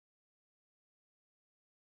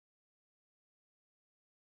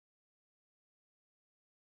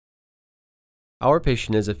Our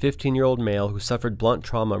patient is a 15-year-old male who suffered blunt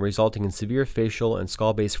trauma resulting in severe facial and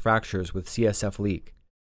skull-base fractures with CSF leak.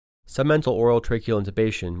 Submental orotracheal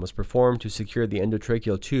intubation was performed to secure the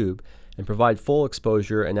endotracheal tube and provide full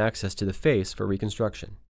exposure and access to the face for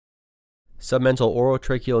reconstruction. Submental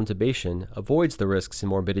orotracheal intubation avoids the risks and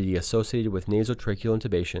morbidity associated with nasotracheal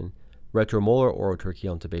intubation, retromolar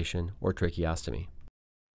orotracheal intubation, or tracheostomy.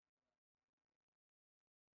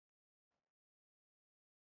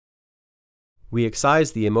 We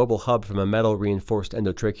excise the immobile hub from a metal-reinforced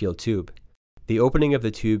endotracheal tube. The opening of the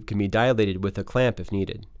tube can be dilated with a clamp if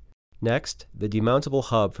needed. Next, the demountable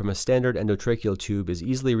hub from a standard endotracheal tube is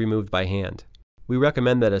easily removed by hand. We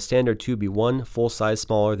recommend that a standard tube be one full size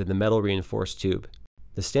smaller than the metal-reinforced tube.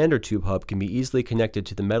 The standard tube hub can be easily connected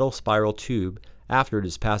to the metal spiral tube after it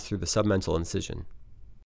is passed through the submental incision.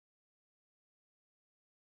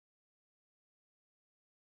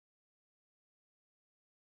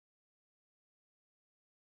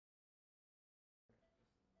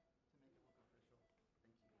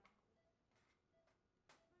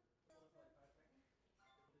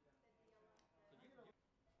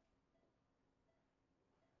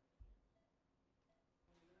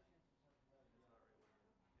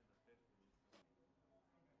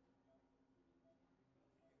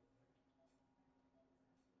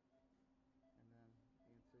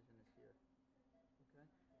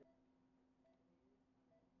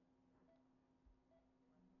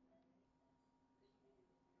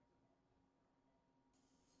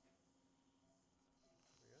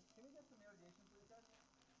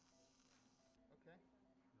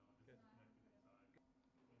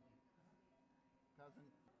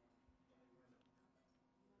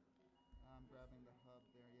 I'm grabbing the hub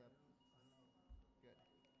there, yep. Good.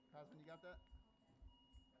 Cosmin, you got that?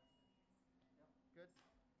 Good.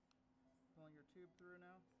 Pulling your tube through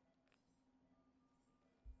now.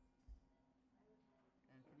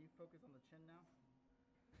 And can you focus on the chin now?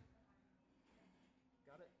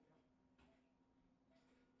 Got it?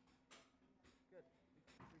 Good.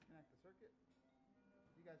 Reconnect the circuit.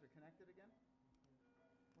 You guys are connected again.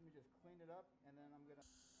 Let me just clean it up and then I'm gonna...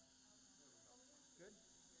 Good.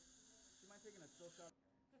 Do you mind taking a still shot?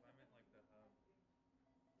 I meant like the scissors.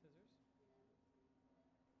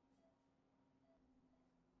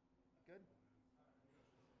 Good.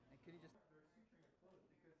 And can you just... They're suturing it closed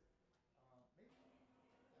because maybe...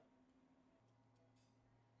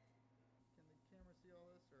 Can the camera see all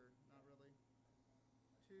this or not really?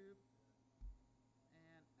 Tube.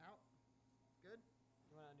 And out. Good.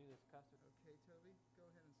 You want to do this custard? Okay, Toby, go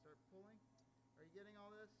ahead and start pulling. Are you getting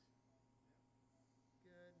all this?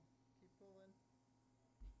 Good. Keep pulling.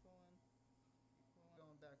 Keep pulling. Keep pulling.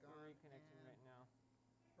 Going back on. We're reconnecting right now.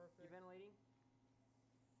 Perfect. You ventilating?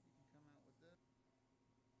 You can come out with this.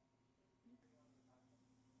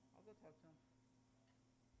 I'll go talk to him.